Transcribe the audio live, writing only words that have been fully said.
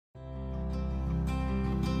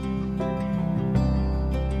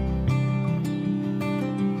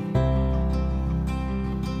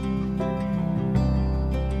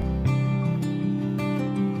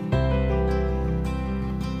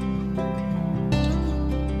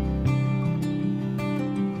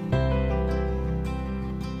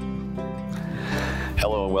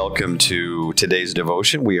welcome to today's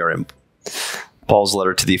devotion. We are in Paul's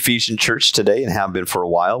letter to the Ephesian church today and have been for a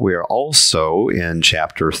while. We are also in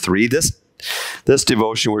chapter 3. This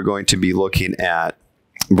devotion, we're going to be looking at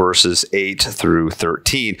verses 8 through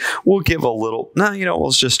 13. We'll give a little,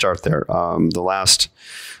 let's just start there. The last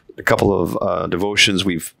couple of devotions,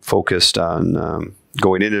 we've focused on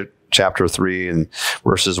going into chapter 3 and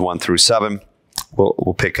verses 1 through 7.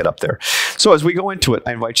 We'll pick it up there. So as we go into it,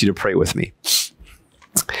 I invite you to pray with me.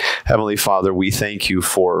 Heavenly Father, we thank you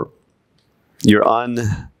for your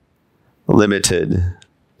unlimited,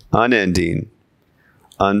 unending,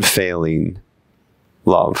 unfailing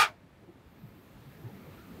love.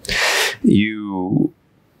 You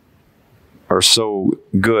are so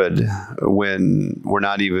good when we're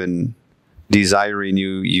not even desiring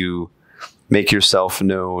you. You make yourself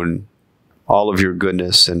known, all of your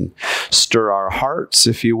goodness, and stir our hearts,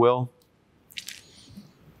 if you will,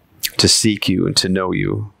 to seek you and to know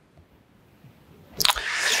you.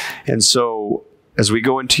 And so, as we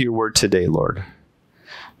go into your word today, Lord,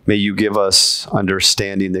 may you give us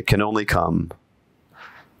understanding that can only come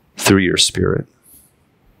through your Spirit.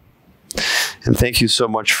 And thank you so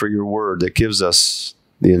much for your word that gives us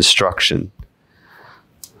the instruction,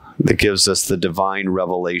 that gives us the divine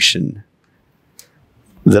revelation,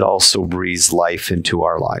 that also breathes life into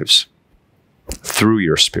our lives through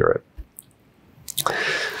your Spirit.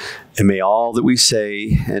 And may all that we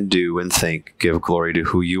say and do and think give glory to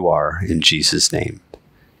who you are, in Jesus' name.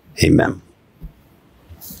 Amen.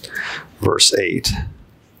 Verse 8.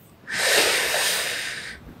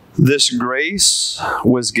 This grace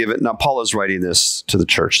was given. Now, Paul is writing this to the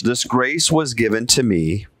church. This grace was given to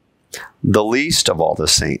me, the least of all the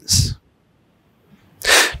saints,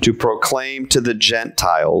 to proclaim to the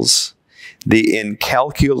Gentiles the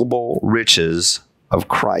incalculable riches of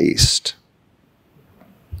Christ.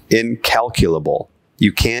 Incalculable.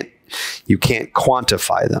 You can't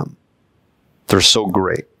quantify them. They're so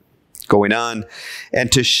great. Going on,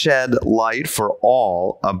 and to shed light for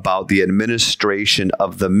all about the administration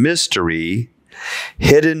of the mystery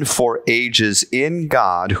hidden for ages in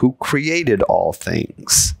God who created all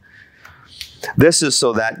things. This is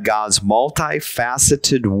so that God's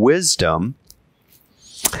multifaceted wisdom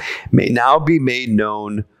may now be made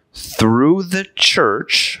known through the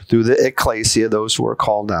church, through the ecclesia, those who are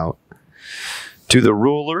called out, to the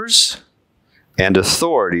rulers and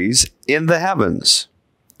authorities in the heavens.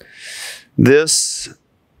 This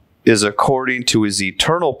is according to his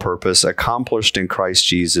eternal purpose accomplished in Christ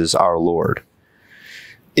Jesus our Lord.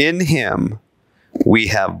 In him we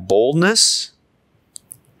have boldness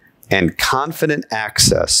and confident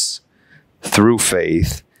access through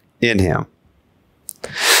faith in him.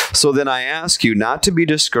 So then I ask you not to be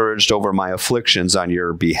discouraged over my afflictions on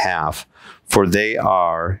your behalf, for they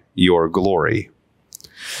are your glory.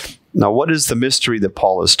 Now, what is the mystery that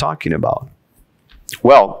Paul is talking about?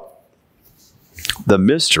 Well, the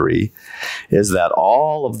mystery is that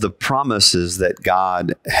all of the promises that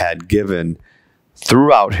God had given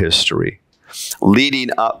throughout history, leading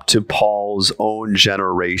up to Paul's own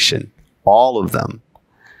generation, all of them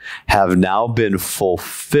have now been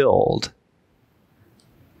fulfilled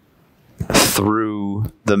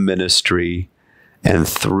through the ministry and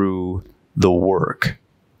through the work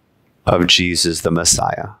of Jesus the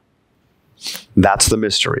Messiah. That's the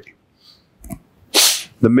mystery.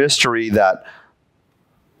 The mystery that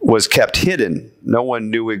was kept hidden. No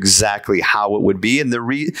one knew exactly how it would be, and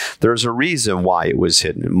there's a reason why it was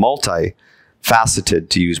hidden. Multifaceted,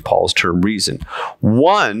 to use Paul's term, reason.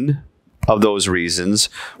 One of those reasons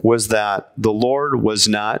was that the Lord was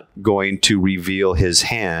not going to reveal his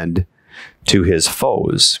hand to his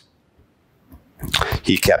foes.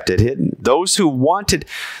 He kept it hidden. Those who wanted,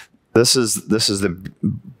 this is the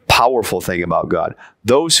powerful thing about God.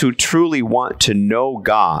 Those who truly want to know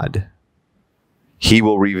God, he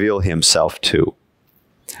will reveal himself to.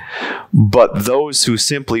 But those who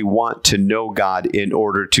simply want to know God in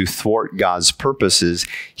order to thwart God's purposes,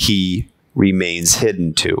 he remains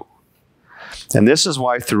hidden to. And this is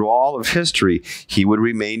why through all of history, he would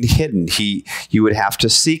remain hidden. You would have to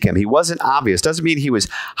seek him. He wasn't obvious. Doesn't mean he was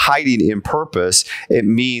hiding in purpose. It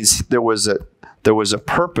means there was a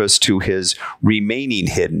purpose to his remaining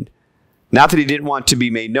hidden. Not that he didn't want to be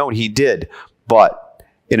made known. He did. But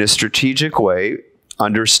in a strategic way,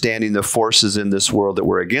 understanding the forces in this world that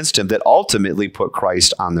were against him that ultimately put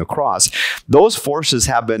Christ on the cross. Those forces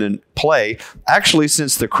have been in play actually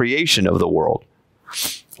since the creation of the world.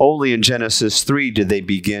 Only in Genesis 3 did they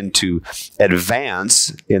begin to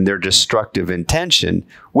advance in their destructive intention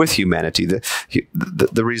with humanity.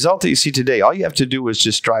 The result that you see today, all you have to do is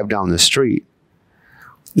just drive down the street,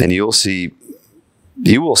 and you'll see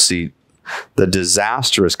you will see the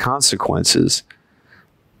disastrous consequences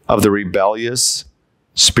of the rebellious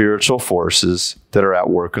spiritual forces that are at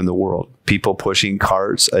work in the world. People pushing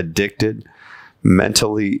carts, addicted,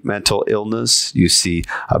 mental illness. You see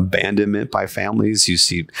abandonment by families. You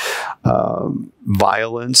see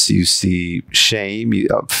violence. You see shame,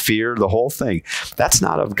 fear, the whole thing. That's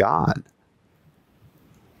not of God.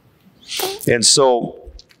 And so,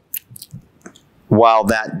 while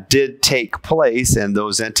that did take place and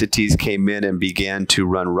those entities came in and began to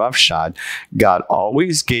run roughshod, God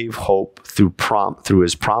always gave hope through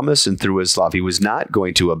his promise and through his love. He was not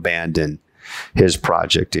going to abandon his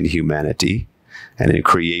project in humanity and in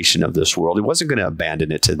creation of this world. He wasn't going to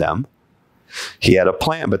abandon it to them. He had a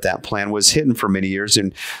plan, but that plan was hidden for many years.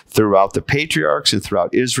 And throughout the patriarchs and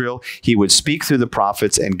throughout Israel, he would speak through the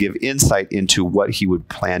prophets and give insight into what he would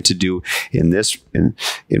plan to do in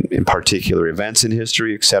particular events in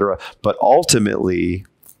history, etc. But ultimately,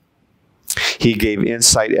 he gave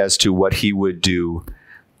insight as to what he would do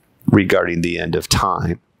regarding the end of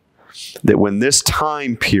time. That when this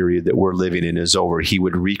time period that we're living in is over, he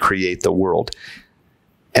would recreate the world.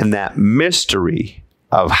 And that mystery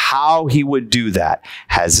of how he would do that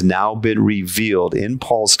has now been revealed in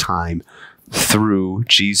Paul's time through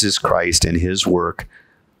Jesus Christ and his work,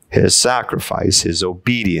 his sacrifice, his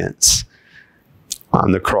obedience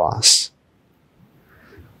on the cross.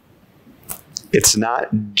 It's not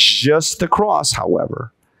just the cross,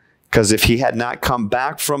 however, because if he had not come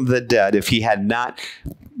back from the dead, if he had not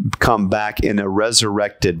come back in a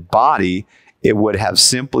resurrected body, it would have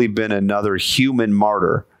simply been another human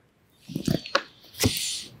martyr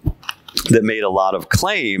that made a lot of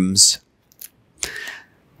claims,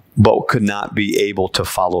 but could not be able to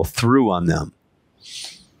follow through on them.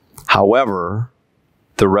 However,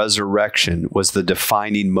 the resurrection was the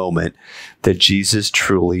defining moment that Jesus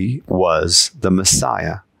truly was the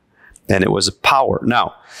Messiah, and it was a power.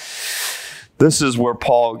 Now, this is where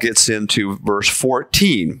Paul gets into verse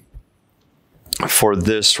 14. For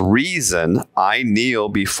this reason, I kneel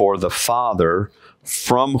before the Father,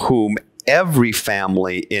 from whom every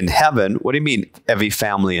family in heaven. What do you mean, every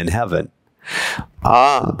family in heaven?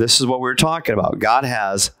 This is what we're talking about. God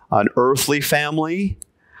has an earthly family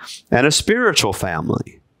and a spiritual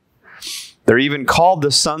family. They're even called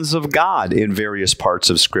the sons of God in various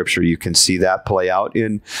parts of Scripture. You can see that play out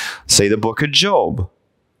in, say, the book of Job.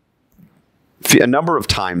 A number of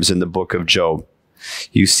times in the book of Job,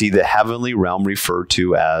 you see the heavenly realm referred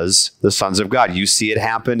to as the sons of God. You see it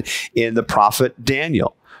happen in the prophet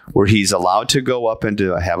Daniel, where he's allowed to go up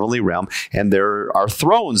into a heavenly realm, and there are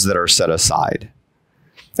thrones that are set aside.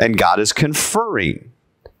 And God is conferring.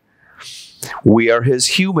 We are his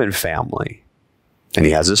human family, and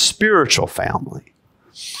he has a spiritual family.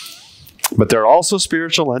 But there are also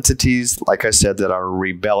spiritual entities, like I said, that are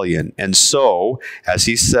rebellion. And so, as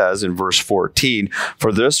he says in verse 14,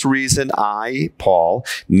 for this reason I, Paul,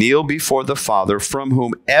 kneel before the Father, from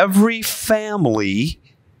whom every family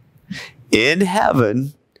in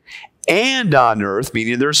heaven and on earth,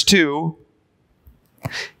 meaning there's two,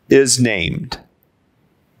 is named.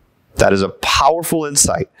 That is a powerful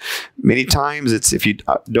insight. Many times, if you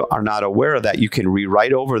are not aware of that, you can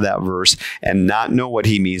rewrite over that verse and not know what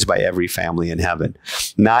he means by every family in heaven.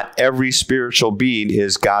 Not every spiritual being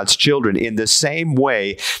is God's children in the same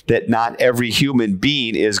way that not every human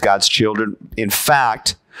being is God's children. In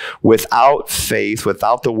fact, without faith,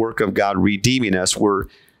 without the work of God redeeming us, we're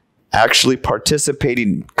actually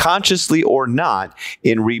participating, consciously or not,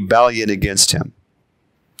 in rebellion against him.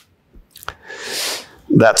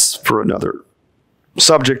 That's for another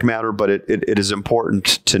subject matter, but it is important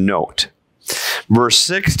to note. Verse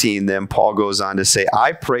 16, then Paul goes on to say,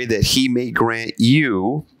 I pray that he may grant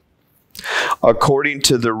you, according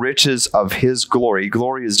to the riches of his glory.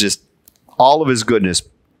 Glory is just all of his goodness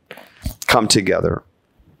come together,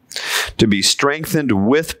 to be strengthened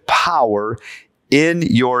with power in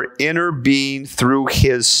your inner being through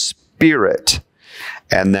his Spirit,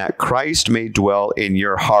 and that Christ may dwell in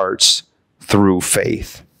your hearts through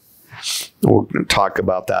faith. We're going to talk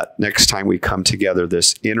about that next time we come together,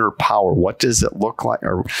 this inner power. What does it look like,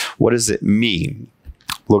 or what does it mean?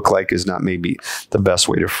 Look like is not maybe the best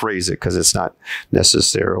way to phrase it, because it's not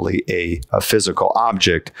necessarily a physical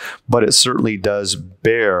object, but it certainly does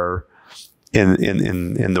bear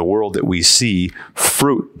in the world that we see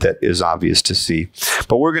fruit that is obvious to see.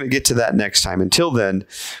 But we're going to get to that next time. Until then,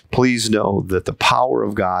 please know that the power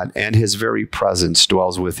of God and his very presence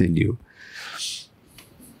dwells within you.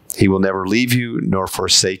 He will never leave you nor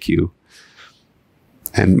forsake you.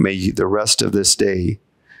 And may the rest of this day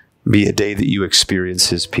be a day that you experience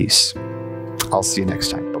his peace. I'll see you next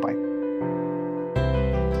time.